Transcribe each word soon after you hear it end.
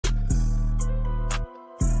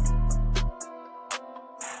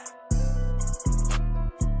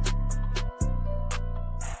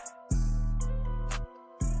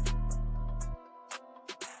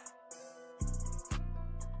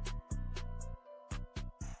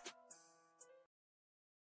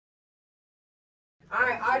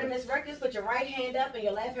Arttemis Records, put your right hand up and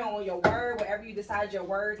your left hand on your word, wherever you decide your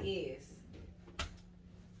word is.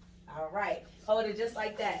 All right. Hold it just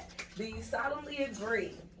like that. Do you solemnly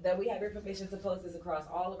agree that we have your permission to post this across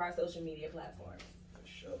all of our social media platforms? For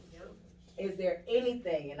sure. Yep. Is there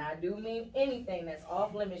anything, and I do mean anything, that's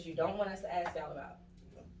off limits you don't want us to ask y'all about?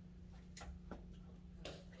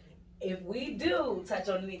 If we do touch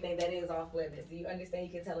on anything that is off limits, do you understand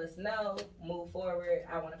you can tell us no, move forward,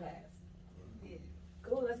 I want to pass? Yeah.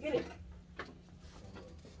 Cool, let's get it.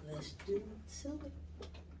 Let's do it to it.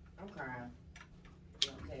 I'm crying.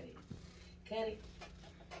 No, cut it.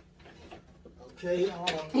 Okay,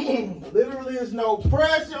 literally is no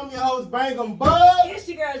pressure. I'm your host, Bang 'em Bug. It's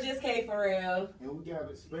your girl, Just K for real. And we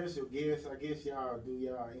got a special guest. I guess y'all do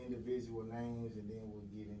y'all individual names and then we'll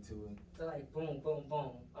get into it. So like, boom, boom, boom.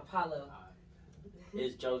 Apollo.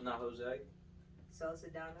 It's Joe's not Jose. So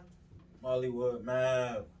Sedona. Mollywood,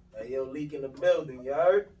 man. Hey, yo, Leak in the building, you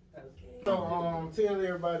heard? Okay. So, tell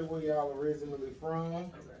everybody where y'all originally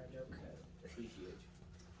from. Appreciate you.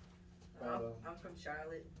 I'm from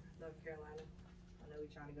Charlotte, North Carolina. I know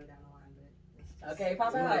we're trying to go down the line, but it's just Okay,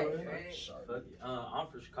 pop it out. right. Fuck it. I'm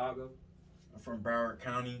from Chicago. I'm from Broward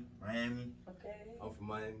County, Miami. Okay. I'm from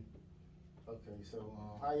Miami. Okay, so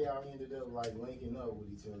how y'all ended up like linking up with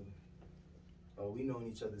each other? We known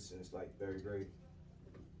each other since like third grade.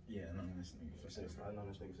 Yeah, I know this nigga for sure. I known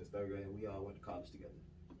this nigga since third grade. We all went to college together.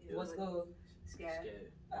 Yeah, What school? Scat.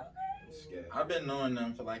 Scared. Scared. I've been knowing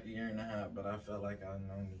them for like a year and a half, but I felt like I've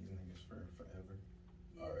known these niggas for forever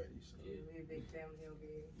already. So. Yeah. We're a big family over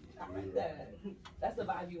here. I like that. That's the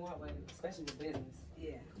vibe you want, with, especially with business.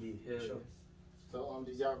 Yeah, Yeah, Yeah. for sure. So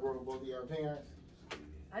did y'all grow up both of y'all parents?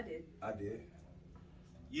 I did. I did.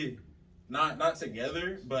 Yeah, not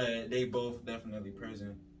together, but they both definitely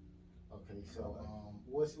present. Okay, so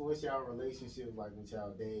what's y'all relationship like with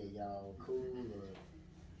y'all dad? Y'all cool or?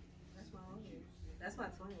 That's my homie. That's my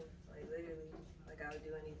twin. Like literally, like I would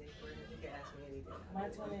do anything for him. He could ask me anything. My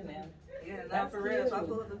twin in there. Yeah, not That's for real. If I cute.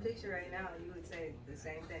 pull up a picture right now, you would say the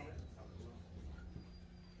same thing.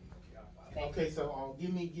 Okay, so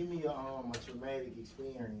give me a traumatic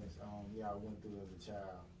experience y'all went through as a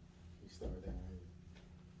child. We start down here.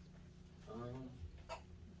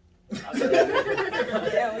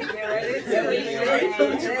 Yeah, we get right into Yeah, we it.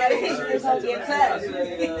 get right into it. It's gonna get tough.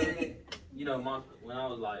 You know, when I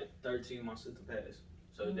was like 13, my sister passed.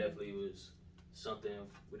 So it definitely was something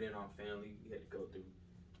within our family we had to go through.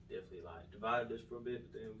 Definitely like divided us for a bit,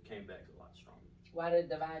 but then we came back a lot stronger. Why did it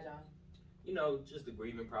divide y'all? You know, just the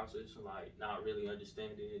grieving process and like not really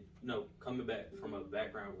understanding it. You know, coming back from a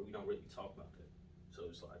background where we don't really talk about that. So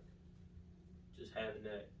it's like just having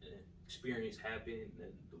that experience happen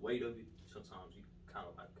and the weight of it, sometimes you kind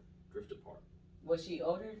of like drift apart. Was she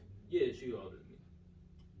older? Yeah, she older than me.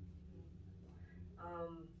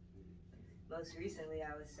 Most recently,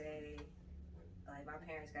 I would say, like my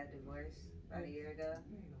parents got divorced about a year ago,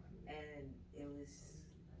 and it was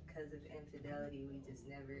because of infidelity we just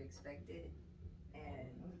never expected. And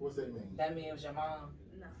What's that mean? That means it was your mom.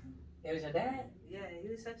 no, It was your dad? yeah, he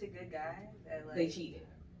was such a good guy that like. They cheated.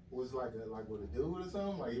 Was like with a dude or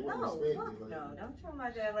something? Like it wasn't No, expected. fuck Like, no, don't tell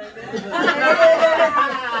my dad like Okay.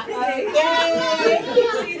 that.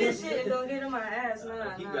 He see this shit and go get on my ass. Nah,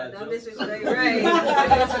 He nah, got don't jokes. disrespect. Right.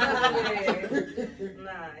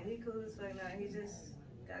 Nah, he cool as fuck. Nah, he just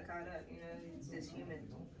got caught up. You know, it's just human.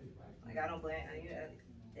 Like I don't blame. You know,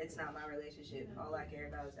 it's not my relationship. All I care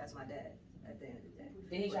about is that's my dad. At the end of the day.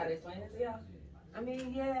 Did he try to explain it to y'all? I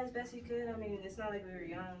mean, yeah, as best he could. I mean, it's not like we were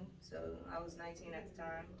young, so I was 19 at the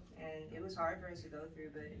time, and it was hard for us to go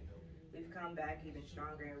through, but we've come back even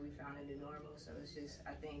stronger, and we found a new normal, so it's just,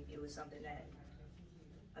 I think it was something that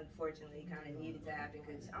unfortunately kind of needed to happen,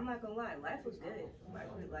 because I'm not gonna lie, life was good.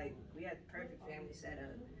 We had the perfect family set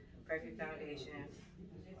up, perfect foundation.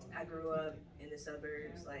 I grew up in the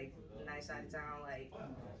suburbs, like, nice side of town, like,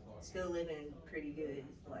 still living pretty good.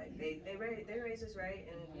 Like, they raised us right,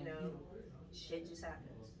 and, you know, shit just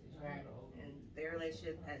happens. Right. And their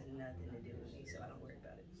relationship has nothing to do with me, so I don't worry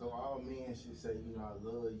about it. So all men should say, you know, I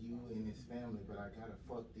love you and his family, but I gotta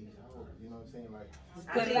fuck these hoes. You know what I'm saying? Like,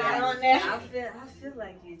 Put it out on there. I feel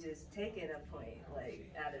like you're just taking a point,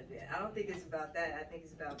 like, out of it. I don't think it's about that. I think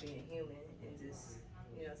it's about being human and just,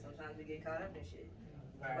 you know, sometimes we get caught up in shit.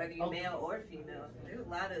 Whether you're male or female. There's a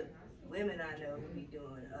lot of women I know who be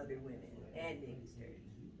doing other women and niggas dirty.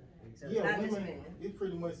 So it's yeah, not just women, men. it's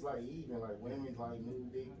pretty much like even. Like women's like new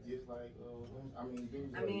dick, just like women, I mean,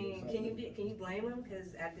 dudes. I mean, can you blame them?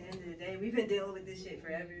 Because at the end of the day, we've been dealing with this shit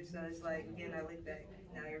forever. So it's like, again, I look back.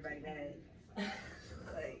 Now everybody mad.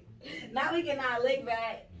 Like, Now we cannot lick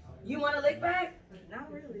back. You want to lick back?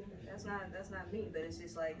 not really. That's not me, but it's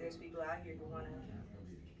just like there's people out here who want to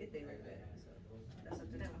get there like that. So that's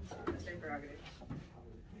up to them. That's their prerogative.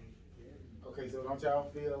 Okay, so don't y'all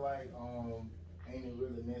feel like ain't it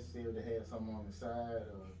really necessary to have something on the side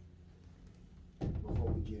before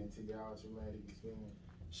we get into y'all traumatic experience?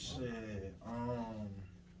 Shit,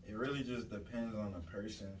 it really just depends on the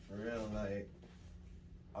person, for real. Like,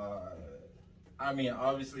 I mean,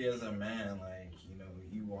 obviously as a man, like, you know,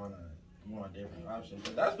 you want different options,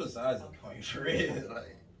 but that's besides the point, for real.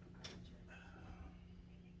 Like,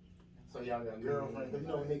 So y'all got girlfriends, 'cause you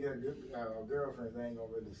know nigga, girlfriends ain't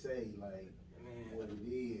gonna really say like Man, what it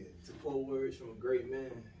is. to quote words from a great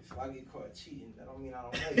man, if I get caught cheating, that don't mean I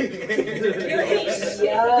don't like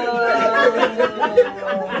Yo.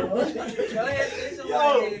 Go ahead, finish your Yo,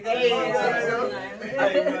 line, nigga.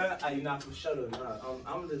 Hey man, I not for sure. Nah,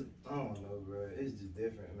 I'm just, I don't know, bro. It's just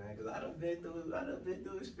different, man. Cause I done been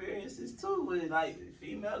through experiences too, with like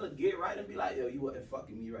female to get right and be like, yo, you wasn't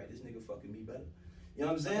fucking me right. This nigga fucking me better. You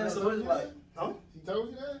know what I'm saying? So it's like, huh? She told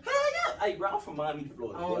you that? Hell yeah. Hey, bro, I'm from Miami,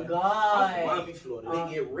 Florida. Oh boy. I'm God. from Miami, Florida.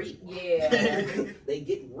 They get raped. Yeah. They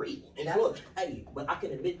get raped in Florida. Hey, but I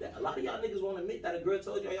can admit that. A lot of y'all niggas won't admit that a girl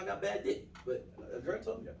told y'all got bad dick. But a girl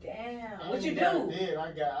told me that. Damn. I What you ain't got do? dead.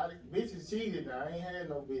 Bitches cheated now. I ain't had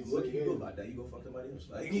no bitches. What can you do about that? You go fuck somebody else?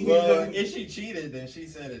 Like, well, if she cheated, then she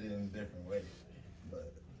said it in a different way.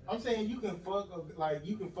 But I'm saying you can fuck a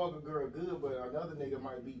girl good, but another nigga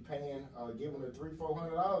might be paying, giving her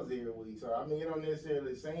 $300-400 every week. So I mean, it don't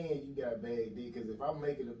necessarily saying you got bad dick. Cause if I'm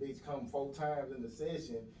making a bitch come 4 times in the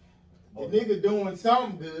session, the nigga doing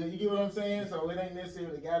something good. You get what I'm saying? So it ain't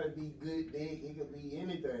necessarily gotta be good dick. It could be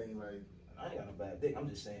anything. Like I ain't got no bad dick. I'm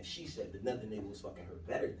just saying she said that another nigga was fucking her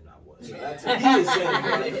better than I was. So that's what he is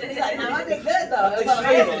saying. He's like, no, I did good though. That's what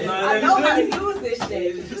Shit, I'm nah, I know how to use this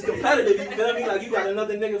shit. It's just competitive, you feel me? Like you got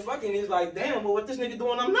another nigga fucking, it's like, damn, well what this nigga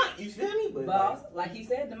doing, I'm not, you feel me? But Boss, like he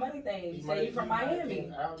said, the money thing. You say you from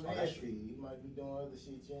Miami. Out nasty. You might be doing other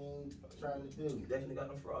shit you ain't trying to do. you definitely got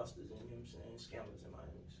them frosters, you know what I'm saying? Scammers in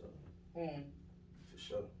Miami, so for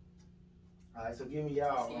sure. All right, so give me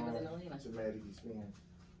y'all Scammers in Atlanta. traumatic experience.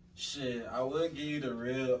 shit, I would give you the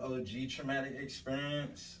real OG traumatic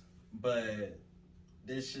experience, but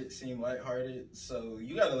this shit seemed lighthearted, so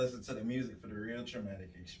you gotta listen to the music for the real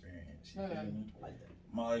traumatic experience. You feel me? I like that.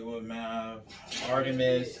 Mollywood Mav,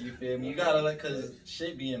 Arttemis, you feel me? You gotta let, cause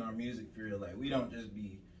shit be in our music for real. Like we don't just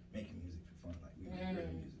be making music for fun, like we make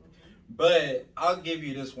real music. But I'll give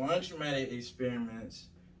you this one traumatic experience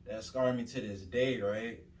that scarred me to this day,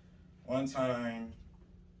 right? One time,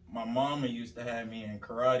 my mama used to have me in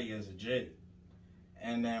karate as a jit.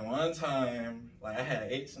 And then one time, like I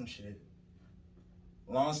had ate some shit.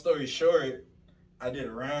 Long story short, I did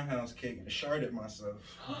a roundhouse kick and sharded myself.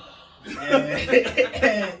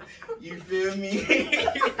 and you feel me?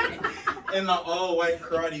 In the all white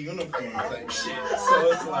karate uniform type shit.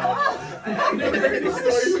 So it's like, I've never heard this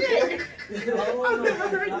story before. I've never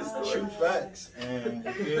heard this story. True facts. And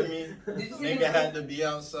you feel me? Nigga had to be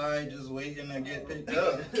outside just waiting to get picked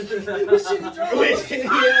up. Yeah.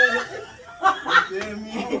 You feel me?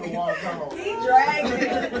 He dragged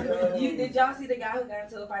him. Did y'all see the guy who got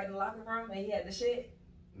into a fight in the locker room and he had the shit?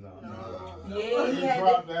 No. Yeah, he had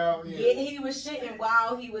dropped out. yeah, he was shitting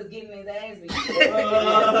while he was getting his ass beat.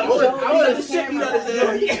 I would have shit you out his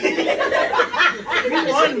ass.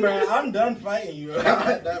 You won, bro. I'm done fighting you.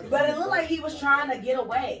 But it looked like he was trying to get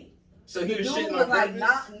away. So The he dude was shitting was on like,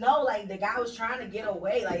 purpose? no, like the guy was trying to get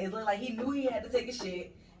away. Like it looked like he knew he had to take a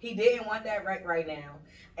shit. He didn't want that right now.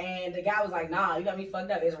 And the guy was like, nah, you got me fucked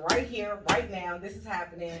up. It's right here, right now. This is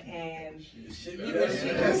happening. And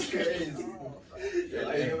That's crazy.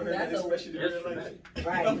 that's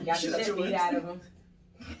right. You got the shit beat out of him.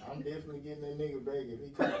 I'm definitely getting that nigga back if he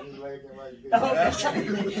caught me lagging like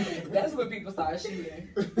this. That's when people start shooting.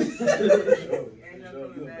 You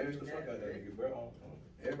embarrassed the fuck out of that nigga, bro.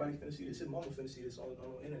 Everybody finna see this shit. Mama finna see this on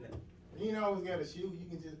the internet. You ain't always gotta shoot. You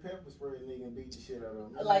can just pepper spray a nigga and beat the shit out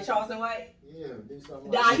of him. Like Charleston White? Yeah, do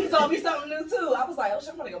something. Nah, he told me something new too. I was like, oh shit,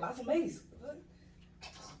 I'm gonna go buy some mace.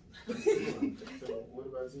 So, what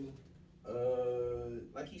about you?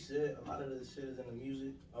 Like he said, a lot of the shit is in the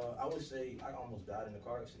music. I would say I almost died in a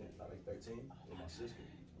car accident at like 13 with my sister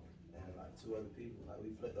and like 2 other people. Like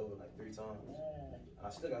we flipped over like 3 times. And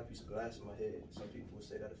I still got a piece of glass in my head. Some people would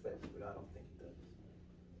say that affects it, but I don't think it does.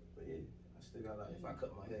 But yeah, I still got like, if I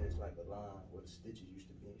cut my hair, it's like a line where the stitches used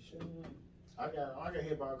to be and shit. I got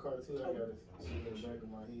hit by a car too. I got a shit in the back of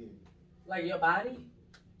my head Like your body?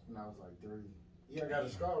 when I was like 3. Yeah, I got a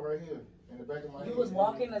scar right here in the back of my head. You was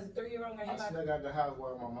walking as a 3-year-old and I got hit snuck out the house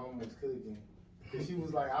while my mom was cooking. Cause she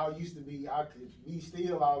was like, I could be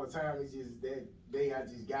still all the time. It's just that day I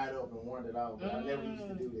just got up and wandered out, but I never used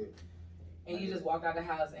to do that. And you just walked out the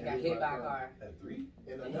house and got hit by a car. At 3?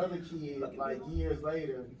 And another kid, like years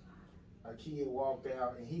later, a kid walked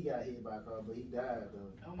out and he got hit by a car, but he died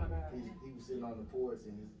though. Oh my God. He was sitting on the porch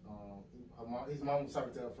and his mom was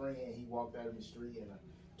talking to a friend and he walked out in the street and a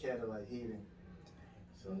Cadillac hit him.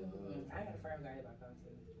 So I got a friend who got hit by a car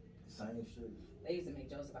too. same shit. They used to make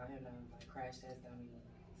jokes about him though, like crash test dummy.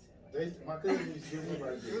 My cousin used to give me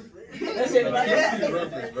like this. That shit Bro, like kids that. be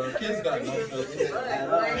ruthless, bro. Kids got no filter.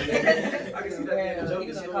 I can see that being a He joke.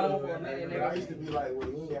 was in coma for a minute. But I used to be like, well,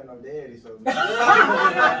 you ain't got no daddy, so.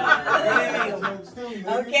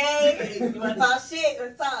 Okay, you wanna talk shit?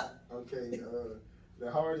 Let's talk. Okay, the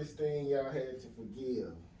hardest thing y'all had to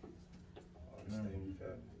forgive.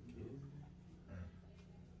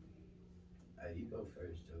 Hey, you go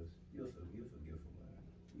first, Joseph. You'll forgive for mine.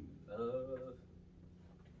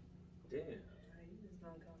 Damn. You just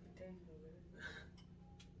not confrontational with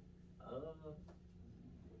it.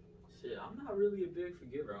 Shit, I'm not really a big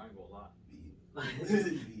forgiver, I ain't gonna lie.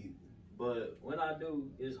 But when I do,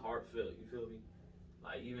 it's heartfelt, you feel me?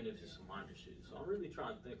 Like, even if it's some minor shit. So I'm really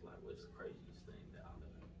trying to think, like, what's the craziest thing that I've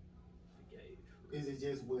ever forgave? Is it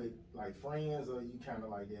just with like friends, or you kind of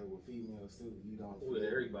like that with females too? You don't. With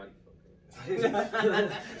everybody.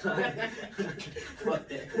 Fuck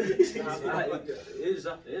that. Like, it's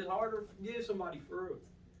hard to forgive somebody for real.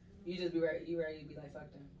 You just be ready. You ready to be like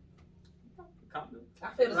fuck them. Kind of.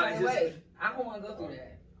 I feel the Right, same just- way. I don't want to go through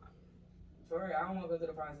that. For real, I don't want to go through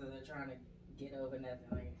the process of trying to get over nothing.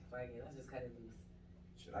 Like, fuck it, let's just cut it loose.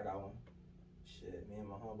 Shit, I got one. Shit, me and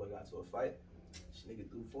my homeboy got to a fight. This nigga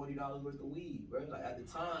threw $40 worth of weed, bro. Like at the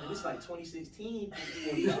time, and it's like 2016,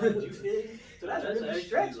 $40. You feel me? So that's really actually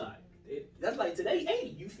stretching. like That's like today 80.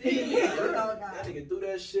 You feel me? Yeah. That nigga threw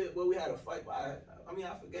that shit. Well, we had a fight, but I mean,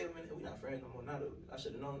 I forgave him. And we not friends no more. Now I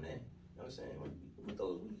should have known then. You know what I'm saying? Who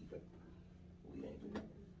throws weed, bro? Weed ain't do that.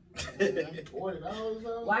 $40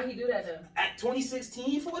 though. Why he do that though? At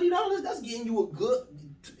 2016, $40, that's getting you a good.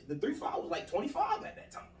 The 3-5 was like 25 at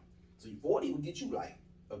that time. So 40 would get you like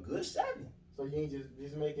a good 7. So you ain't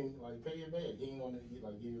just making like pay it back. You ain't want to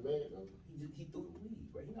give it back though. He threw the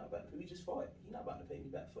weed, bro. He not about to. We just fought. He not about to pay me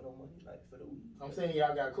back for no money, like for the weed. I'm saying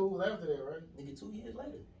y'all got cool after that, right? Nigga, 2 years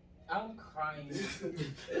later. I'm crying.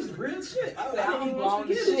 It's real shit. I I'm didn't even blown want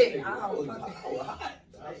to to forget shit. this nigga. I I was don't hot.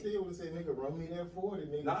 I still would have said, nigga, run me that 40,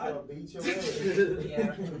 nigga, Nah. before I beat your ass.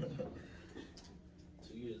 Yeah.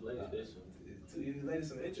 2 years later, this one. 2 years later,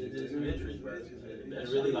 some interest. It's just some interest, bro.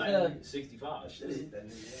 That's really Yeah. like 65. Shit, hit that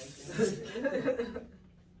nigga.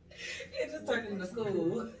 It just turned into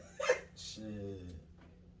school. Shit.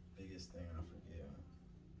 Biggest thing I forgive.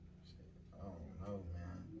 Shit, I don't know,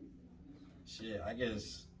 man. Shit, I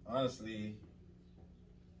guess, honestly,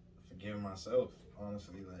 forgiving myself,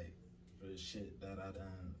 honestly, like, for the shit that I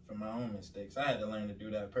done, for my own mistakes. I had to learn to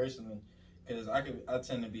do that personally, because I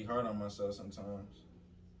tend to be hard on myself sometimes.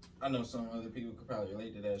 I know some other people could probably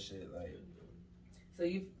relate to that shit, like. So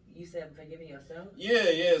you said forgiving yourself?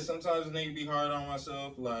 Yeah, sometimes a nigga be hard on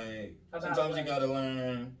myself, like, About sometimes you what? gotta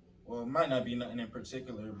learn, well, it might not be nothing in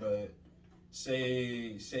particular, but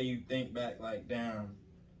say you think back, like, damn,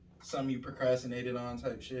 something you procrastinated on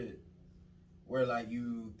type shit, where, like,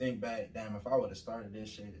 you think back, damn, if I would've started this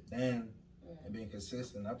shit then and been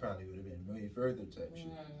consistent, I probably would've been way further type shit.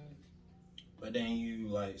 But then you,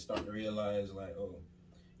 like, start to realize, like, oh,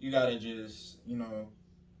 you gotta just, you know,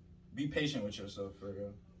 be patient with yourself, for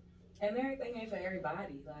real. And everything ain't for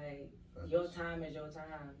everybody. Like, your time is your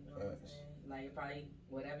time. You know what I'm Facts. saying? Like, probably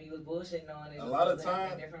whatever you was bullshitting on is A just lot of goes out in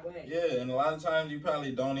time- a different way. Yeah, and a lot of times you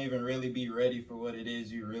probably don't even really be ready for what it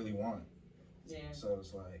is you really want. Yeah. So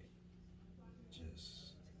it's like,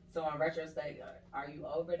 just. So in retrospect, are you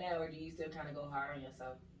over that, or do you still kind of go hard on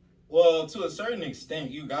yourself? Well, to a certain extent,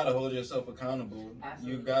 you gotta hold yourself accountable.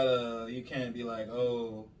 Absolutely. You can't be like,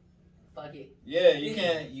 oh, Fuck it. yeah,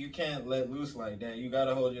 you can't let loose like that. You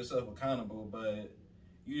gotta hold yourself accountable, but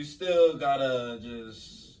you still gotta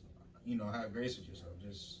just, you know, have grace with yourself.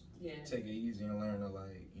 Just Yeah. take it easy and learn to,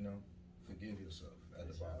 like, you know, forgive yourself at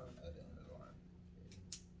the bottom, at the end of the line.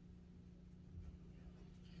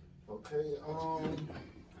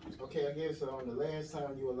 Okay, I guess the last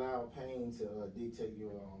time you allowed pain to dictate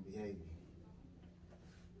your behavior.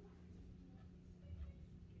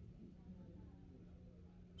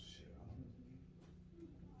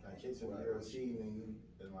 Like catching a girl cheating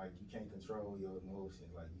and like you can't control your emotions,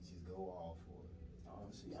 like you just go off for it.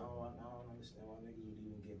 See, I don't understand why niggas would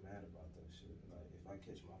even get mad about that shit. Like, if I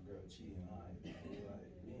catch my girl cheating, like being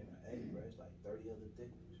an A, bro, it's like 30 other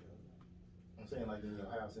thick ones, yo. I'm saying like in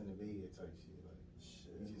your house in the bed type shit. Like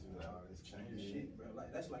You just be like, oh, this Change the shit. sheet, bro.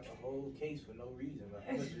 Like that's like a whole case for no reason. Like,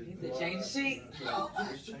 I'ma just He do said all change the that. sheets.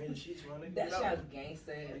 Just change the sheets, my nigga. That's Get y'all out.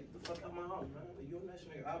 gangster. Like, the fuck out my house, man. Like, you a nice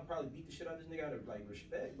nigga. I'll probably beat the shit out of this nigga out of like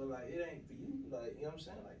respect, but like it ain't for you. Like, you know what I'm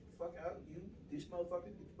saying? Like, the fuck out. You, this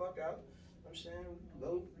motherfucker, get the fuck out. You know what I'm saying?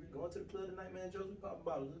 We going to the club tonight, man. Joe's, we popping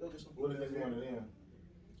bottles. Let's go get some What food. if it's one of them?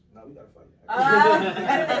 Nah, we gotta fight. Ah.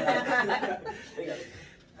 They gotta,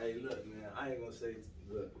 hey, look, man. I ain't gonna say,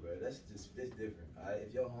 look, bro. That's different. Alright,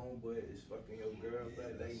 if your homeboy is fucking your girl, bro,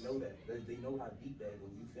 they know that. They know how deep that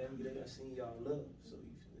goes. You feel me? They done seen y'all love, so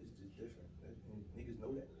it's just different. Niggas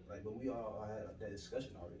know that. Like, but we all had that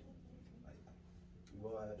discussion already. Like, we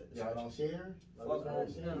all had that Y'all don't share? Fuck no.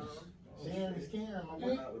 No. Sharing is caring, my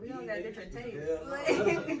boy. We all got different tastes.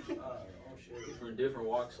 Different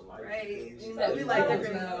walks of life. Right. You know, we like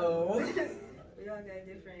different. No. We all got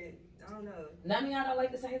different, I don't know. None of y'all don't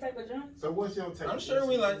like the same type of junk? So what's your type? I'm sure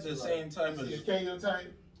we like the same type of. Is K your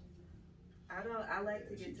type? I like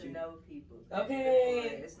to get to know people.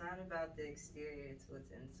 Okay. It's not about the exterior, it's what's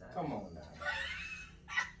inside. Come on now.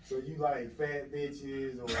 So you like fat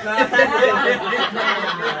bitches or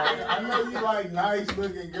I know you like nice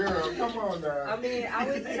looking girls. Come on now. I mean, I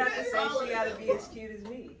would just have to say she gotta be as cute as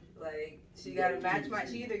me. Like, she gotta match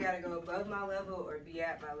she either gotta go above my level or be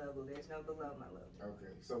at my level. There's no below my level.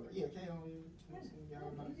 Okay, so yeah, K on you.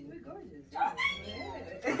 You're gorgeous.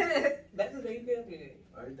 That's what they feel good.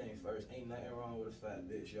 Everything first, ain't nothing wrong with a fat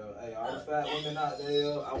bitch, yo. Hey, all the fat women out there,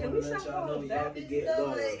 yo, I Can wanna we let stop y'all know calling y'all fat can bitches get though?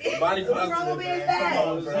 love. Like- Body What's wrong positive, with being man. fat? Come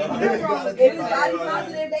on, What's bro. wrong with it? It's body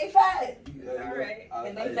positive, they fat. Alright.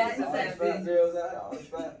 And they fat and all the fat fat girls out there, all the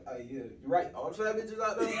fat, yeah, you're right, all the fat bitches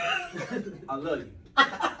out there, I love you.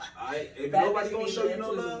 Alright, if Fat nobody bitches gonna need show you that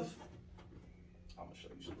no too. love, I'm gonna show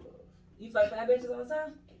you some love. You fuck fat bitches all the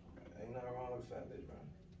time? Ain't nothing wrong with a fat bitch, bro.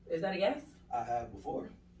 Is that a yes? I have before.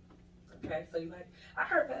 Okay, so you like, I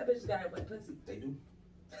heard fat bitches got wet pussy. They do.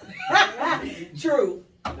 True.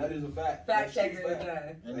 That is a fact. Fact That's a checker is fact.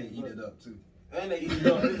 done. And they eat it up too. And they eat it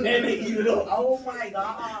up. And they eat it up. Oh my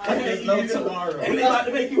god. There's no tomorrow. And they about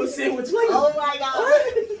to make you a sandwich later. Oh my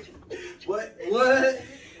god. What? What?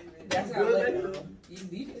 That's not lit. You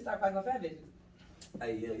need to start fucking with fat bitches.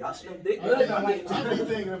 Hey, yeah, y'all slim dick. Good, bro. I'm I've been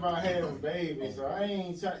thinking about having babies, so I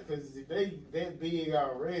ain't trying, cause if they that big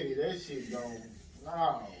already, that shit gon'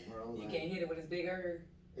 no, bro. You Like, can't hit it when it's bigger.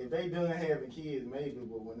 if they done having kids, maybe,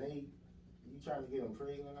 but when you trying to get them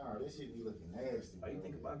pregnant, nah, that shit be looking nasty. Why you bro.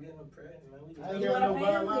 think about getting them pregnant, man? We I ain't You got want no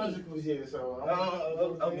a family. biologicals yet,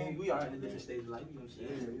 so I mean, we are in a different stage of life, you know what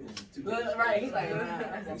I'm saying? Two But, different right, stages. he's like,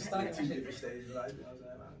 nah, I'm stuck. Two different stages of life, you know what I'm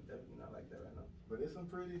saying? I'm definitely not like that right now. but it's some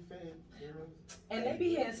pretty fat girls. And they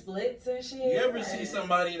be hitting splits and shit. You ever see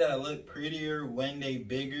somebody that look prettier when they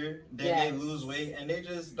bigger, then Yes. they lose weight, and they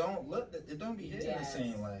just don't look, it don't be hitting Yes. the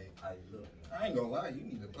same, like, I look. I ain't gonna lie, you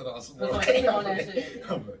need to put on some Put more some weight. weight on that shit.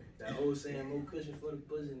 I'm like, That old saying, more cushion for the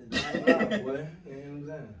pussy than the dime out, boy. You know what I'm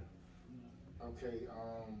saying? Okay,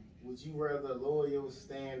 would you rather lower your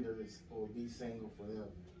standards or be single forever?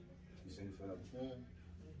 You sing forever.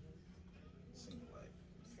 single life.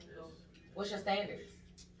 What's your standards?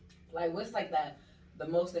 Like, what's like the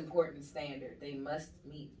most important standard? They must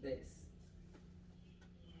meet this.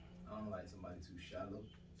 I don't like somebody too shallow.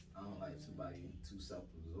 I don't like somebody too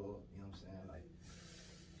self-absorbed. You know what I'm saying? Like,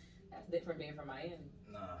 That's different being from Miami.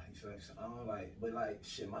 nah, you feel me? I don't like, but like,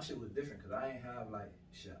 shit, my shit was different because I ain't have like,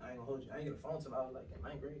 shit, I ain't gonna hold you. I ain't get a phone till I was like in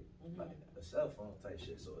 9th grade, like a cell phone type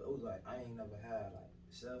shit. So it was like, I ain't never had like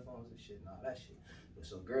cell phones and shit, nah, that shit. But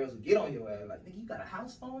so girls would get on your ass like, nigga, you got a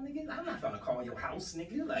house phone, nigga? I'm not gonna call your house,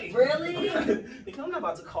 nigga. Like, Really? nigga, I'm not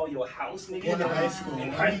about to call your house, nigga. In high school, In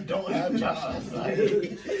we don't have jobs. Like,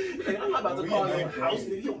 Like, I'm not about to We call in your ninth house,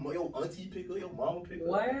 grade. nigga. Your auntie pick her, your mama pick her.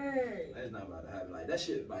 Word. That's not about to happen. Like, that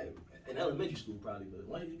shit, like, in elementary school probably, but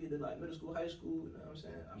once you get to, like, middle school, high school, you know what I'm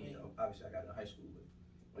saying? I mean, obviously I got into high school, but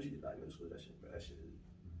once you get to, like, middle school, that shit is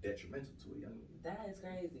detrimental to a young nigga. That is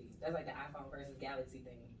crazy. That's like the iPhone versus Galaxy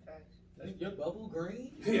thing. That's your bubble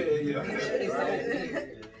green? Yeah. It's so Right.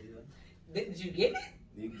 weird. Yeah. Did you get it?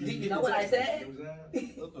 You you know what I said? You know what I'm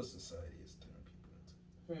saying? look what society is turning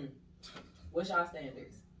people into. What's y'all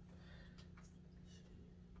standards?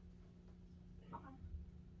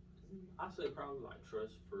 I say probably like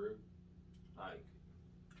trust for real. Like,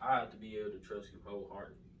 I have to be able to trust you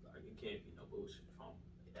wholeheartedly. Like, it can't be no bullshit if I'm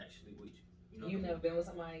actually with you. You know You've what I never been with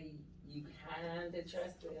somebody you kinda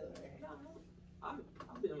trusted? Or...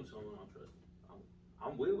 I've been with someone I'm trusted.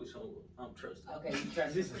 I'm with someone I'm trusted. Okay, you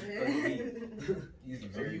trust This me. He's a So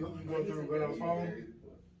very you go through a girl's phone?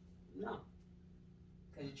 No.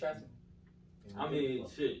 Cause you trust me. I mean,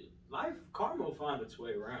 shit. Life, karma will find its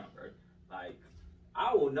way around, bro. Like,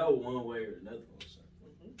 I will know one way or another.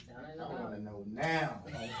 I want to know now.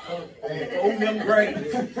 Hey, own them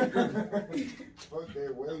grades. Fuck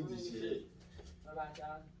that wages shit. What about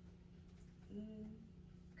y'all?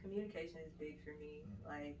 Communication is big for me.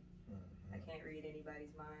 Like, I can't read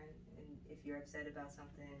anybody's mind, and if you're upset about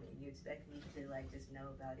something and you expect me to like just know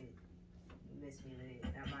about it, you miss me with it,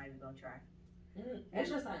 and I'm not even gonna try. What's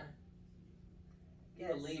your sign?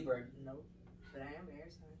 You're a Yes. Libra. Nope, but I am air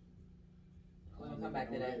sign. We'll come back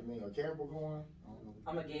to that. Me a Capricorn.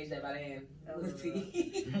 I'm gonna gauge that by the end. Oh, We'll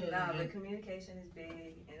see. Nah, but communication is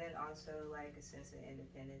big, and then also like a sense of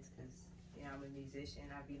independence, because you know I'm a musician.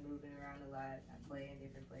 I be moving around a lot. I play in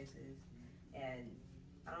different places, and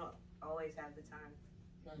I don't always have the time.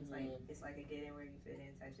 It's like a get in where you fit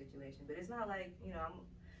in type situation. But it's not like, you know, I'm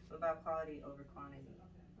about quality over quantity.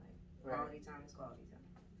 Like quality time is quality time.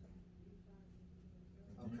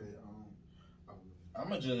 Okay. I'm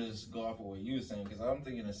gonna just go off of what you were saying, because I'm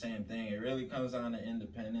thinking the same thing. It really comes down to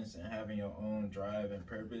independence and having your own drive and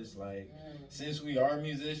purpose. Like, since we are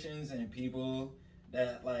musicians and people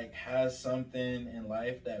that like has something in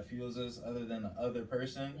life that fuels us other than the other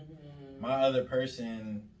person, my other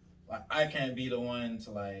person, like, I can't be the one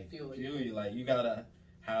to like fuel you. Like, you gotta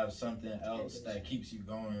have something else that keeps you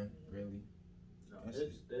going. Really, No,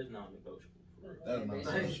 there's non-negotiable. that's my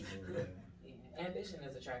Ambition. social. Yeah. Ambition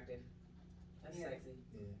is attractive. That's sexy.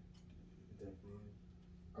 Definitely.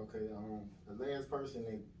 Okay. The last person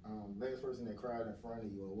that cried in front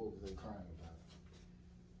of you, or what was they crying about?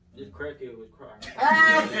 This crackhead was crying.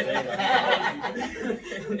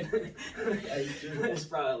 It's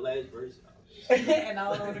probably the last person. And I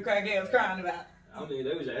don't know what the crackhead was crying about. I mean,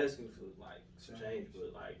 they was asking for like some change,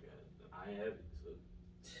 but like I ain't have it.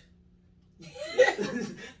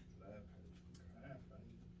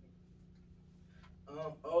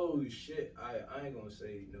 So. Oh shit! I ain't gonna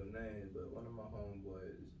say no names, but one of my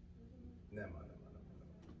homeboys. Never mind.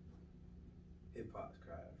 Hip hop's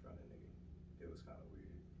cried in front of nigga. It was kind of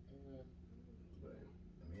weird, but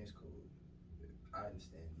I mean it's cool. I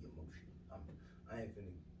understand the emotion. I ain't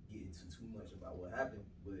finna get into too much about what happened,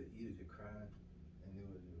 but he was just crying, and it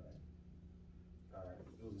was just like, alright,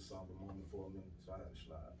 it was a somber moment for me, so I had to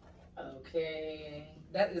slide. Okay.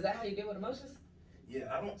 Is that how you deal with emotions? Yeah,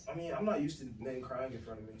 I'm not used to men crying in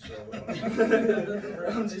front of me, so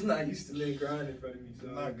I'm just not used to men crying in front of me. So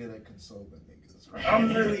I'm not good at consoling niggas. I'm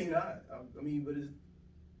really not. But it's,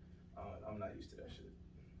 I'm not used to that shit.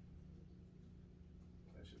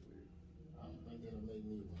 That shit weird. I don't think that'll make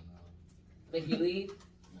me one. Make you leave?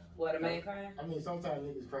 No. What, a man crying? I mean, sometimes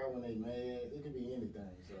niggas cry when they mad. It could be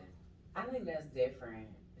anything. So. I think that's different.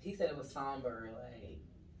 He said it was somber, like.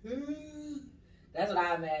 That's what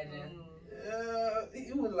I imagine. Yeah,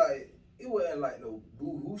 it wasn't like no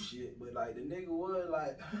boo-hoo shit, but like the nigga was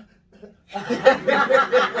like,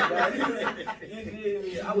 you feel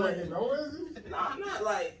me? I wasn't. Nah, not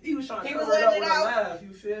like he was trying to cover it up with a laugh.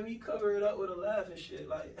 You feel me? Cover it up with a laugh and shit,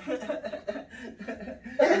 like. You know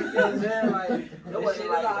what I'm saying? Like it wasn't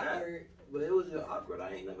like awkward, but it was just awkward.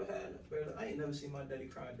 I ain't never seen my daddy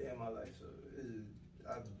cry a day in my life, so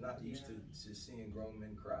I'm not used to seeing grown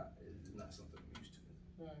men cry. It's not something I'm used to.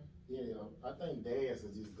 Yeah, I think dads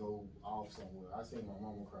will just go off somewhere. I seen my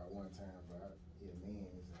mama cry one time, but men,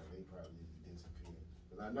 they probably just disappear.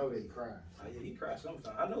 Cause I know they cry. Yeah, he cries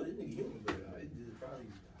sometimes. I know this nigga human, but it just probably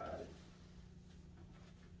hide.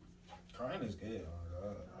 Crying is good.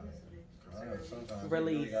 Sometimes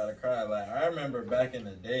Release. you really gotta cry. Like, I remember back in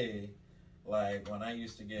the day, like when I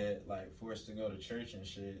used to get like forced to go to church and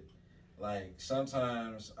shit. Like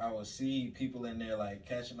sometimes I would see people in there like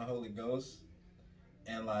catching the Holy Ghost.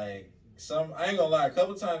 And like I ain't gonna lie, a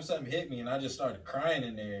couple times something hit me and I just started crying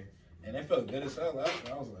in there, and it felt good as hell.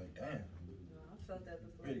 I was like, damn, I felt that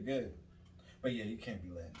before. pretty good. But yeah, you can't be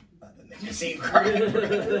letting the niggas see you cry.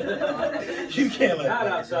 You can't let Not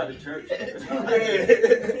that outside cry. the church.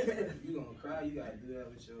 You gonna cry, you gotta do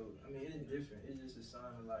that with your. I mean, it is different. It's just a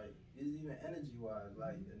sign of like, it's even energy wise.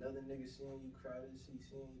 Like another nigga seeing you cry, seeing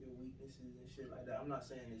your weaknesses and shit like that. I'm not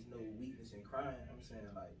saying there's no weakness in crying. I'm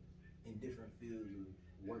saying like in different fields of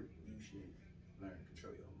work, you should learn to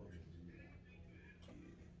control your emotions.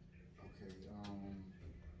 Okay,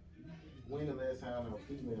 when the last time a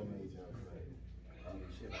female made y'all cry?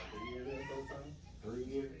 Shit, like 3 years ago, time. 3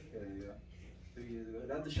 years? Yeah. 3 years ago.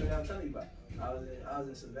 That's the show I'm telling you about. I was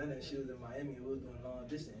in Savannah and she was in Miami and we was doing long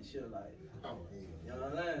distance and she was like, Oh, hell. you know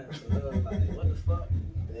what I'm saying? So I was like, what the fuck?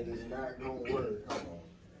 That is not gonna work. Hold on.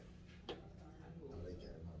 Oh, they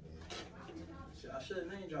got my bad. Shit, I should have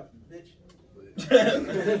name dropped the bitch. But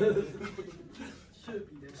should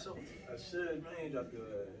be that so. I should have name dropped your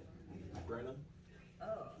Brenna.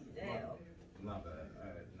 Oh, damn. Not bad.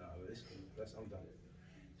 Alright, nah, but it's cool. I'm done.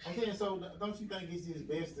 I'm saying, so don't you think it's just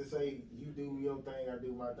best to say you do your thing, I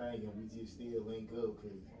do my thing, and we just still link up?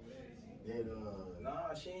 Cause that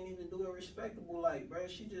Nah, she ain't even do it respectable. Like, bro,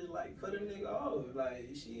 she just like cut a nigga off. Like,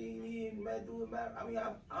 she ain't even mad do it mad. I mean,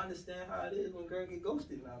 I understand how it is when girl get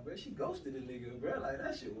ghosted now, bro. She ghosted a nigga, bro. Like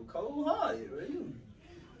that shit was cold hearted, bro.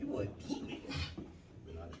 You were a demon.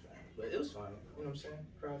 But it was fine. You know what I'm saying?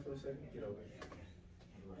 Cry for a second, get over it.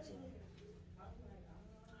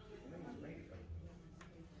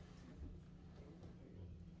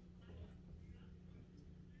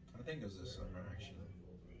 I think it was this summer actually.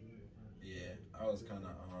 Yeah, I was kind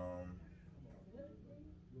of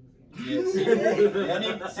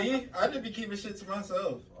Yeah, see, I did be keeping shit to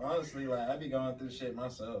myself. Honestly, like I be going through shit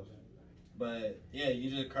myself. But yeah, you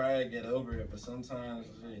just cry, get over it. But sometimes,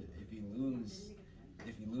 shit, if you lose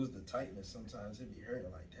the tightness, sometimes it be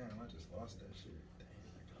hurting. Like, damn, I just lost that shit. Damn,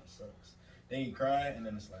 that kind of sucks. Then you cry, and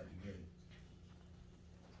then it's like you good.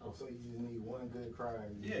 Oh, so you just need one good cry.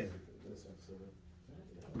 Yeah. That's what's up.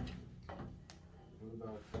 What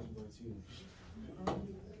about you?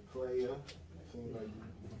 Player, seems like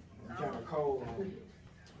you kind of cold on it.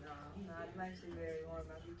 No, I'm not. I'm actually very warm.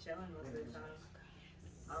 I be chilling most of the time.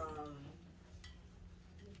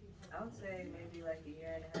 I would say maybe like a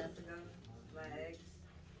year and a half ago, my ex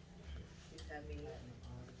just had me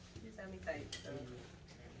tight, so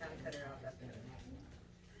kind of cut her off after that.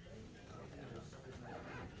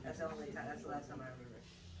 That's the only time. That's the last time I remember.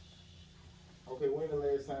 Okay, when the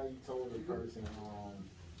last time you told a person,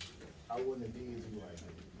 I wouldn't have did you like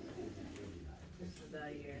that? This was about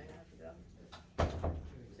a year and a half ago.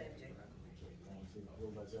 Same chick. What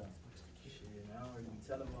about y'all? Shit, I don't really be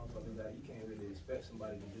telling motherfuckers that you can't really expect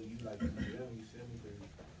somebody to do you like you do them, you feel me? Cause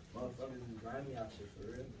motherfuckers is grimy out shit for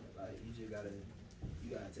real. Like, you just gotta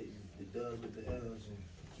take the dubs with the L's and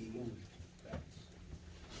keep moving. Facts.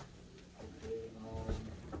 Okay,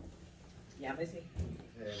 Yeah, Missy.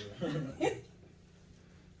 Yeah.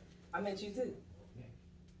 I met you too.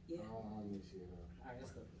 I don't miss you. Alright,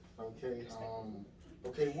 let's go.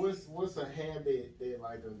 Okay, what's a habit that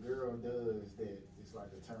like a girl does that is like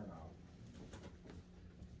a turn off?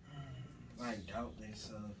 Like doubt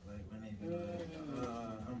themselves, like when they be like,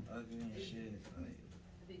 I'm ugly and shit. Like,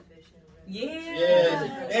 Be fishing.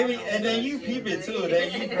 Yeah. Maybe, and then you peep it too.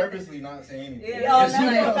 Then you purposely not say anything. Yeah, Oh, Because no, you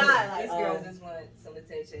no, know- no. Like, This girl just want some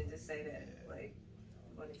attention. Just say that. Like,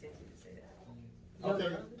 want attention. Just say that. Your Okay.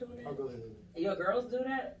 girls doing I'll that? go ahead. Your girls do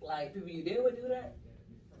that? Like people you deal with do that?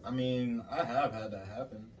 I mean, I have had that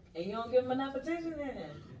happen. And you don't give them enough attention then?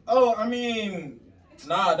 Oh, I mean,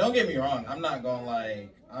 nah, don't get me wrong. I'm not gonna like,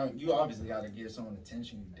 you obviously gotta give someone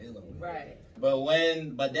attention you're dealing with. Right.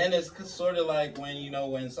 But then it's sort of like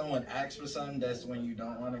when someone asks for something, that's when you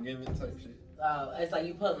don't want to give it type shit. It's like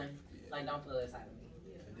you pulling. Like don't pull this out of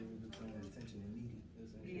me. The difference between attention and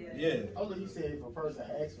needing. Yeah. Although you said if a person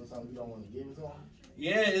asks for something, you don't want to give it to them.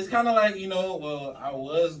 Yeah, it's kind of like, well, I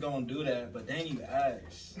was gonna do that, but then you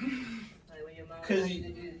ask. Like when your mom 'Cause wants you- you to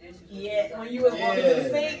do the dishes. Yeah, when you was walking to the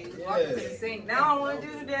sink. Walking to the sink. Now I don't want to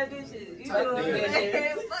do the damn dishes. You Fuck doing the the dishes.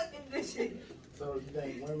 damn fucking dishes. So you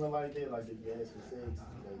think women like that, like if you ask for sex,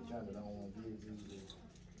 they kind of don't want to give it to you?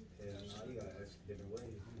 Yeah, no, you gotta ask different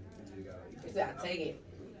ways. You You said I take it.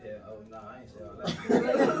 Yeah, oh, no, I ain't say all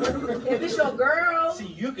that. If it's your girl. See,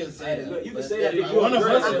 you can say Hey, that. look, you can but say that if one you're of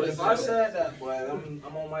a us girl. would If say I that. said that, boy,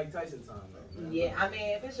 I'm on Mike Tyson time, though. Yeah, I mean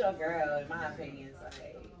if it's your girl, in my opinion, it's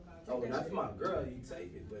like Oh, not for my girl, you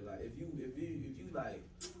take it. But like, if you like,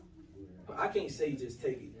 but I can't say just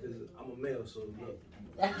take it because I'm a male. So look,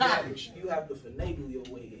 you have to finagle your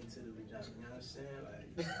way into the vagina. You know what I'm saying?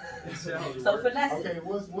 Like, it sounds so worse. finesse Okay, it.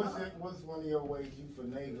 what's one of your ways you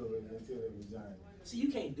finagle it into the vagina? See,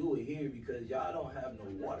 you can't do it here because y'all don't have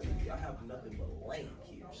no water. Y'all have nothing but land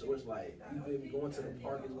here. So it's like, you feel me, going to the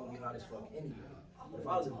park is gonna be hot as fuck anyway. But if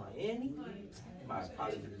I was in Miami, my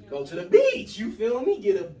probably just go to the beach. You feel me?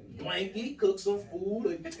 Get a blanket, cook some food,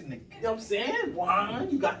 or, you know what I'm saying? Wine,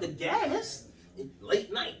 you got the gas.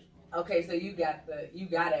 Late night. Okay, so you got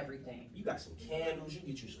everything. You got some candles, you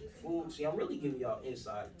get you some food. See, I'm really giving y'all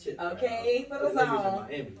inside tip. Okay, right put us now. The ladies in on.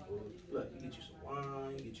 Miami, fool. Look, you get you some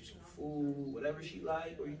wine, you get you some food, whatever she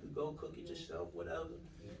like, or you could go cook it yourself, whatever.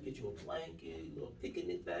 Get you a blanket, a little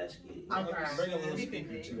picnic basket. I'm crying. Bring a little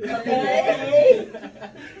speaker too. Okay.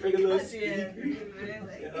 Bring a little Yeah, speaker.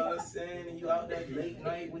 really. You know what I'm saying? And you out that late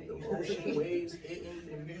night with the ocean waves hitting,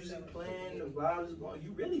 the music playing, the vibes is going.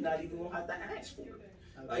 You really not even gonna have to ask for it.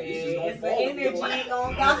 Like it's just gonna It's the fall in your energy lap.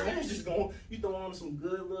 gonna You know, go. it's just gonna, you throw on some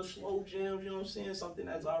good little slow jams, you know what I'm saying? Something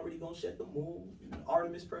that's already gonna set the mood.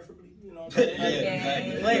 Artemis preferably, you know what I'm Yeah, saying?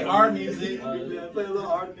 exactly. Play our music. Yeah, play a little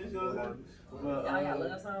Artemis, you know what I'm saying? Y'all got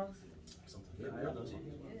love songs? Something good, I know some.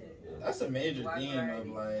 Yeah. That's a major Wide theme variety.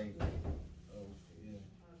 of like,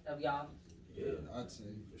 yeah, Of y'all. Yeah. I'd say.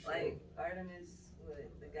 For sure. Like Artemis, what,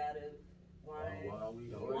 the god of wine. Wild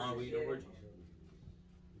weed, Wine, weed, and orgies.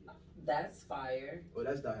 That's fire. Oh,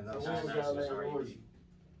 that's dying So out. when was y'all last orgy?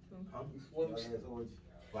 Huh? Y'all last orgy?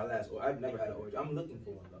 My last orgy. I've never had an orgy. I'm looking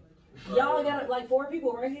for one though. Y'all got like 4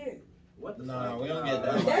 people right here. What the Nah, fuck? we don't get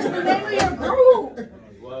that. That's the name of your group.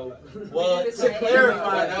 Well, Well, It's to like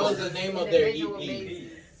clarify, individual that was the name of their individual EP.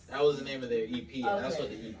 basis. That was the name of their EP, and that's Okay.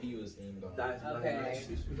 what the EP was themed on. that's Okay.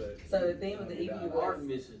 but- So the theme of the EP was.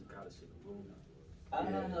 Arttemis has got us in the room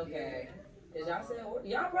now. Okay. Did y'all say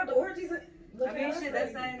y'all brought the orgies in? I mean, shit,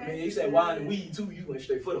 that's not. I mean, you said wine and weed too. You went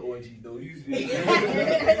straight for the orgy though. You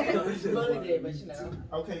Well, we did, but you know.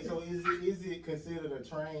 Okay, so is it considered a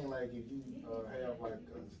train like if you have like a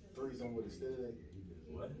threesome with a stud?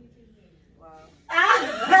 What? Wow.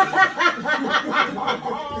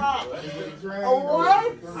 Is it a train?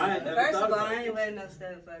 What? I had never First thought of all, about I it. ain't letting no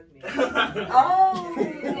stud fuck me. Oh,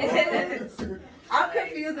 yes. I'm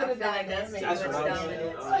confused in I the feel like that's dynamic. That's too what much I was saying.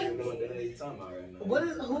 dominance. I don't even know what the hell you're talking about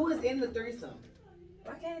right now. Who is in the threesome?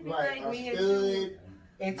 Why can't it be Like like me a and two? stud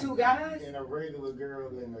And 2 guys? and a regular girl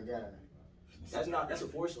and a guy. That's a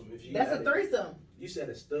foursome. If you That's a had it- threesome. You said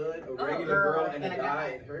a stud, a Oh, regular girl, girl, and and a a guy guy.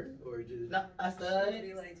 and her, or just. No, a It'd stud,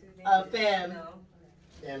 be like two a niggas. femme, No.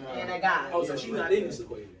 And and a guy. Oh, so she's not in this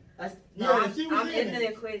equation. That's, Yeah, no, she was I'm in in it. the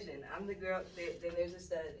equation. I'm the girl, then there's a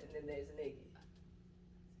stud, and then there's a nigga.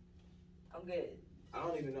 I'm good. I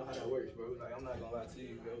don't even know how that works, bro. Like, I'm not gonna lie to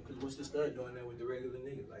you, bro. Cause what's the stud doing there with the regular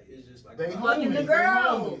niggas? Like, it's just like They Fucking the homies,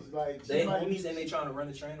 girl. They homies. Like, they she might homies be- and they trying to run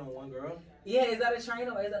a train on one girl. yeah, is that a train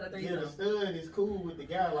or is that a Yeah, the threesome? stud is cool with the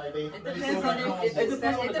guy. Like they. It they depends sort on of if combo. the stud, it the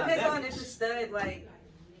depends on dynamic. if the stud like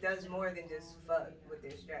does more than just fuck with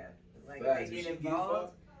their strap. Like Facts. if they If get she get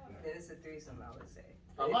involved, then it's a threesome. I would say.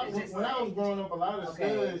 A lot, If it's just when I like- was growing up, a lot of Okay.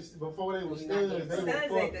 studs before they were Studs studs, they would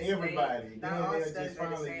ain't fuck the same. everybody. Not Then all they'll studs just are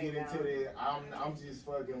the finally same get into now. that. I'm just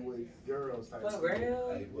fucking with girls type. For shit. real?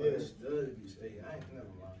 Like, boy, Yeah. this stud be saying, I ain't never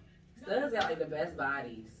mind. Studs got like the best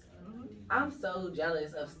bodies. I'm so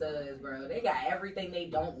jealous of studs, bro. They got everything they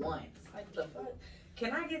don't want. It's like, the fuck?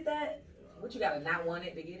 Can I get that? What, you gotta not want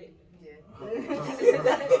it to get it?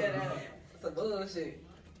 Yeah. Some bullshit.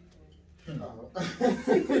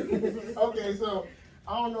 Okay, so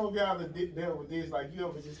I don't know if y'all have dealt with this. Like, you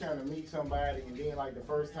ever just kind of meet somebody and then, like, the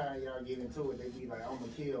first time y'all get into it, they be like, "I'm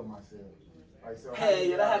gonna kill myself." Like, so.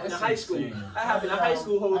 Hey, yeah, that happened in That's high school. insane. That happened in high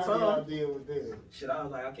school whole How do y'all time. deal with that? Shit, I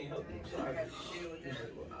was like, I can't help you. Sorry.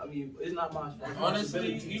 I mean, it's not my Honestly,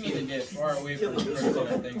 responsibility you need to get far away from the person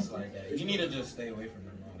that thinks like that. You need to just stay away from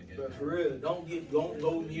them altogether. But for real, don't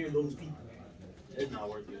go near those people. It's not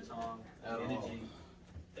worth your time, At all. energy,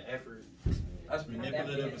 the effort. That's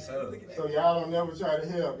manipulative as hell. So y'all don't never try to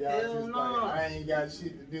help. Y'all Hell just no. like, I ain't got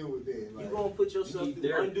shit to do with that. You Like, gonna put yourself You need through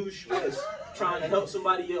therapy. undue stress trying to help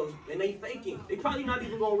somebody else, and they faking. They probably not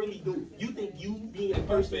even gonna really do it. You think you being a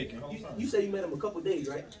person? faking, You say you met him a couple days,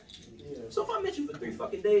 right? yeah. So if I met you for 3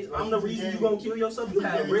 fucking days, I'm the reason you gonna kill yourself. You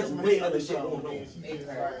have real way other shit going on. She just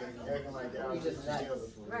like acting like y'all You just just nuts. together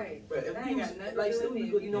for real. Right. But if That we ain't was, got nothing like to say do we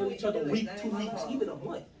with could it. know each other a week, That 2 ain't my weeks, fault. even a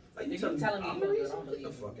month. Like You keep telling me I'm you the gonna do it, reason. I don't believe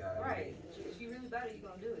Get the you. fuck out of here. Right. If you really about it, you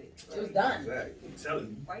gonna do it. It was done. Exactly. I'm telling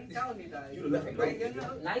you. Why you telling me about it? You left it Right, broke, you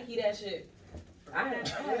know? Nike that shit. I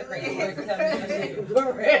had a crazy person tell me that shit.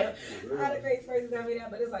 For real. I had a crazy person tell me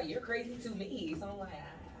that, but it's like, you're crazy to me. So I'm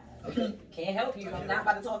like, can't help you. I'm not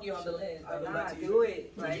about to talk you off the list. I know Nah, not to do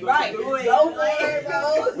it. Like, Right. do it. Go for it,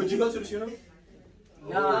 bro. Would you go to the funeral?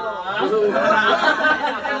 No.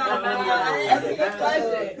 That's a good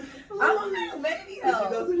question. I don't know. Maybe Would you go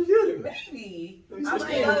though. to the funeral? Maybe. Let me I switch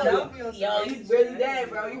might that go. up. Yo, you really dead,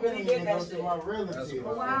 bro. You I really don't did even that go to shit. my relatives. That's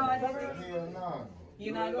Wow, I didn't Hell no.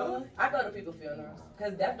 You not going? I go to people's funerals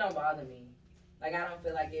because death don't bother me. Like, I don't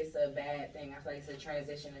feel like it's a bad thing. I feel like it's a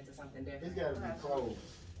transition into something It's different. gotta be close.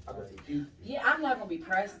 I go to the funeral. Yeah, I'm not gonna be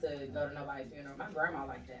pressed to go to nobody's funeral. My grandma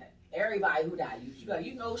like that. Everybody who died, she be like,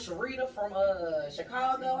 you know Sharita from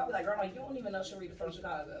Chicago? I be like, grandma, you don't even know Sharita from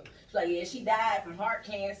Chicago. She's like, yeah, she died from heart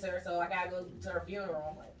cancer, so I gotta go to her funeral.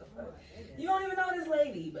 I'm like, the fuck? You don't even know this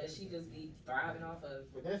lady, but she just be thriving off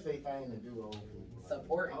of But that's their thing to do, old people.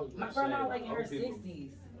 support. I was My gonna grandma say, like in her old people- 60s.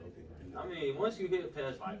 I mean, once you hit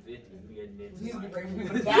past like 50, you get into You be like, ready for me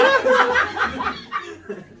to die.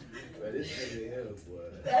 But this nigga here, boy.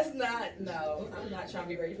 That's not, no. I'm not trying to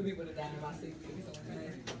be ready for people to die in my 60s.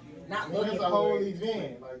 Okay? Not I mean, looking it's a for whole it.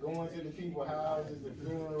 event, like going to the people's houses, the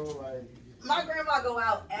funeral, like. My grandma go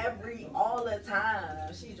out all the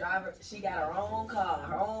time. She got her own car,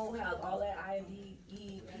 her own house, all that IMD,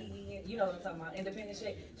 EP, you know what I'm talking about, independent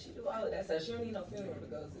shit. She do all of that stuff. She don't need no funeral to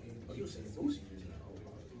go to. Oh, you was saying Boosie just now.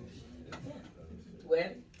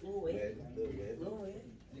 Wet. Okay,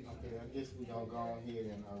 I guess we gonna go ahead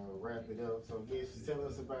and wrap it up. So, I guess tell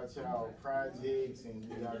us about y'all projects and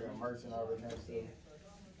y'all got merch and all that kind of stuff.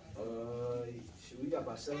 Shit, we got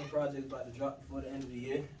about 7 projects about to drop before the end of the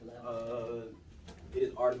year. It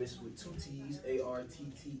is Artemis with 2 T's,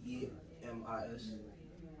 Arttemis.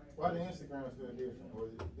 Why the Instagram feel different? Or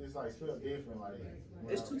it's like spelled different, like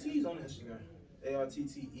It's 2 T's on Instagram.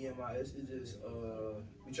 Arttemis. It just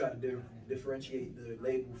we try to differentiate the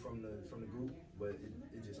label from the group, but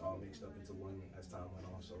it just all mixed up into one as time went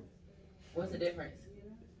on. So What's the difference?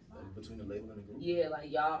 between the label and the group. Yeah,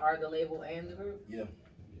 like y'all are the label and the group. Yeah.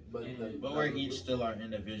 But we're each still our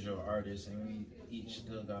individual artists, and we each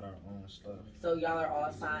still got our own stuff. So y'all are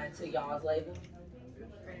all signed to y'all's label.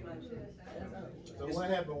 Pretty much, yeah. So what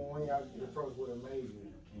happened when y'all get approached with a major?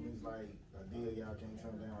 And it's like a deal y'all can't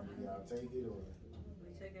turn down. Do y'all take it or? We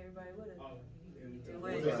take everybody with us.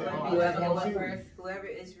 Whoever go up first. Whoever,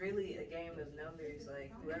 it's really a game of numbers.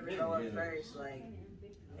 Like whoever go up first, like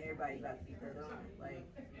everybody about to be put on. Like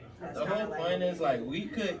that's The whole kinda like point is like we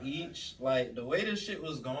could each like the way this shit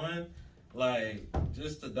was going, like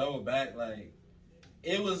just to double back, like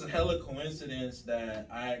it was hella coincidence that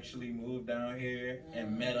I actually moved down here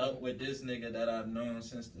and met up with this nigga that I've known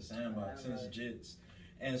since the Sandbox, since Jits.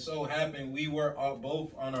 And so happened we were all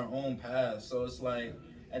both on our own paths. So it's like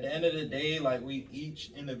at the end of the day, like we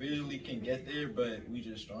each individually can get there, but we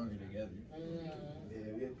just stronger together. Yeah,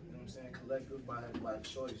 we, you know what I'm saying, collective by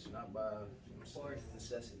choice, not by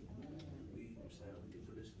necessity. We, you know what I'm saying, we can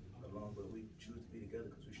do this alone, but we choose to be together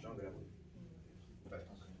because we're stronger that way.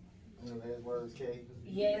 Any last words, Kay?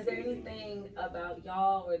 Yeah, is there anything about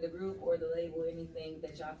y'all or the group or the label, anything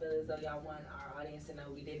that y'all feel as though y'all want our audience to know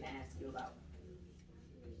we didn't ask you about?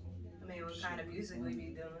 I mean, what kind of music we be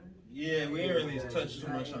doing? Yeah, we ain't really touched too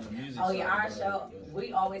much on the music. Oh yeah, side, our but- show,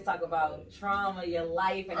 we always talk about trauma, your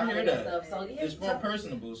life, and I all hear that that. stuff. So yeah, It's more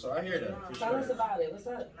personable, so I hear that for tell us sure. about it. What's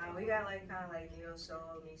up? We got like kind of like neo soul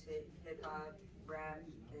meets hip hop, rap,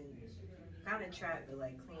 and kind of trap, but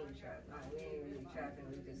like clean trap. We ain't really trapping.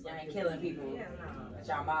 We just Y'all like ain't killing people. Yeah, no. But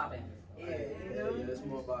y'all mobbing. Yeah, It's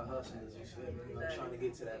more about hustlers, you feel me? Like trying to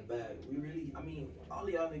get to that bag. We really, I mean, all of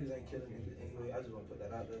y'all niggas ain't killing it anyway. I just want to put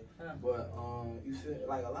that out there. But you feel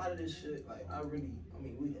like a lot of this shit, like we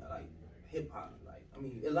like hip hop. Like I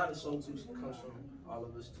mean, a lot of soul too comes from all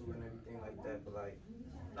of us too and everything like that. But like,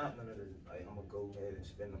 not none of the like I'm gonna go ahead and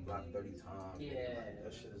spin the block 30 times. Yeah. Like,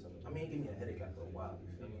 that shit is. I mean, it give me a headache after a while.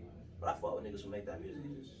 You feel me? But I fought with niggas who make that music.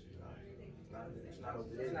 It's just it's not over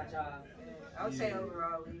there. It's not y'all. I would say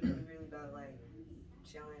overall, we really about like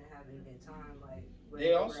chilling and having a good time. Like where They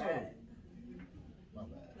we're also- at. My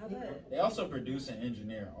bad. No bad. They also produce and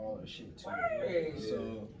engineer all the shit too. Word.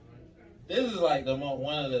 So this is like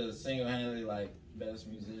one of the single-handedly like best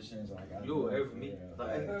musicians like I You know. ever meet?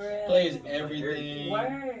 Like, For real. Plays everything.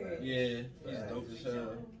 Word. Yeah, he's dope as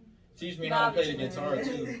hell. Teach me how to play the guitar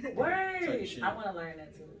too. Word. Type shit. I want to learn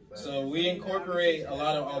that too. So we incorporate a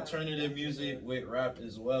lot of alternative music with rap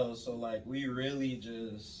as well. So like we really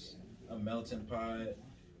just a melting pot. And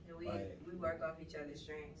we Like- we work off each other's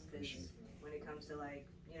strengths because sure. when it comes to like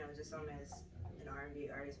just something as an R&B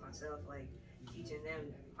artist myself, like teaching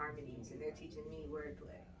them harmonies and they're teaching me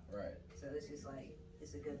wordplay. Right. So it's just like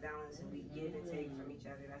it's a good balance and we give and take from each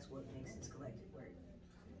other. That's what makes this collective work.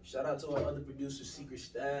 Shout out to our other producer, Secret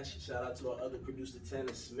Stash. Shout out to our other producer,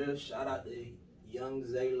 Tanner Smith. Shout out to Young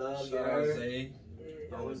Zay Love. Shout out Zay.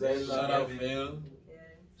 Yeah. Young Zay Love. Shout out Phil. Yeah.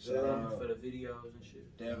 Shout out for the videos and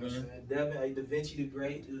shit. Devin. Devin, Da Vinci the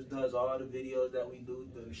Great, who does all the videos that we do.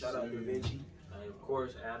 Shout out Da Vinci, And of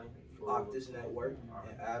course, Adam for Octus Network,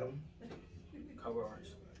 and Adam. cover arts.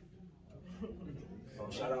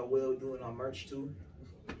 Shout out Will doing our merch too.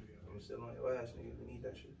 I'm still on your ass, nigga. We need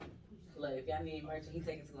that shit. Look, if y'all need merch, he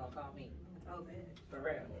taking too long. Call me. Oh man. For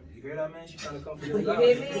real. You hear that, man? She trying to come for You your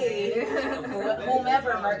hear me?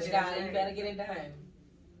 Whomever merch guy, you better get it done.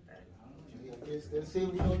 I guess that's it.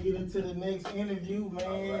 We're gonna get into the next interview,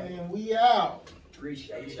 man, and we out.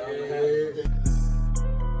 Appreciate y'all for having me. Yeah.